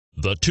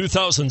The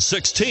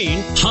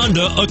 2016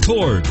 Honda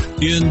Accord.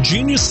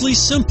 Ingeniously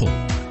simple,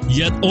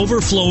 yet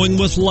overflowing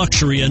with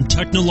luxury and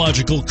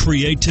technological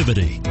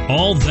creativity.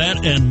 All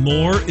that and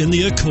more in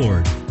the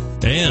Accord.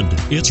 And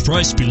it's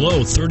priced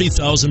below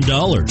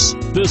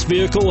 $30,000. This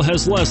vehicle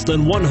has less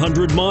than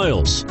 100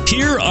 miles.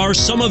 Here are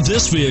some of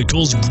this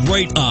vehicle's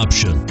great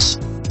options: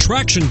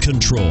 traction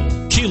control,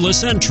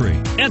 keyless entry,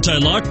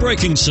 anti-lock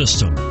braking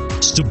system,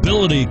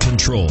 stability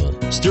control,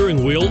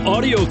 steering wheel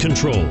audio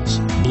controls,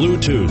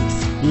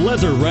 Bluetooth,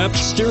 leather-wrapped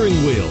steering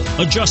wheel,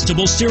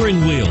 adjustable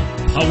steering wheel,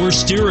 power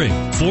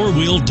steering,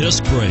 four-wheel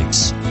disc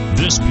brakes.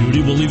 This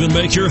beauty will even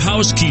make your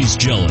house keys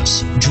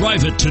jealous.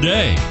 Drive it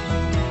today.